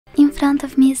front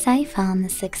of me is iPhone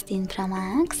 16 Pro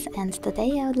Max, and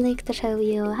today I would like to show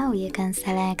you how you can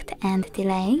select and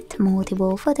delete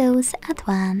multiple photos at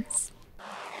once.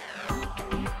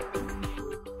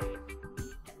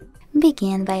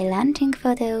 Begin by launching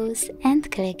Photos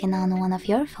and clicking on one of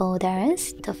your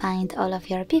folders to find all of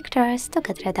your pictures to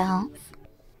get rid of.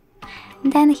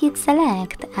 Then hit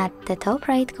Select at the top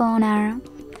right corner.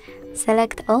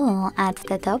 Select All at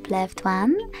the top left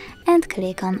one and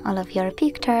click on all of your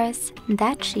pictures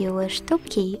that you wish to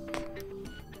keep.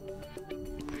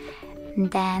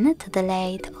 Then, to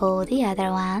delete all the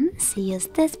other ones, use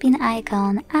the spin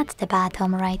icon at the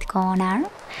bottom right corner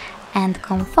and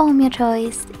confirm your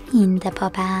choice in the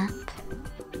pop-up.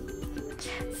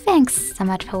 Thanks so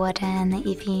much for watching.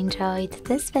 If you enjoyed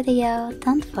this video,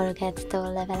 don't forget to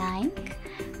leave a like,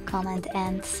 comment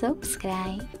and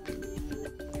subscribe.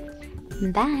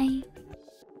 Bye!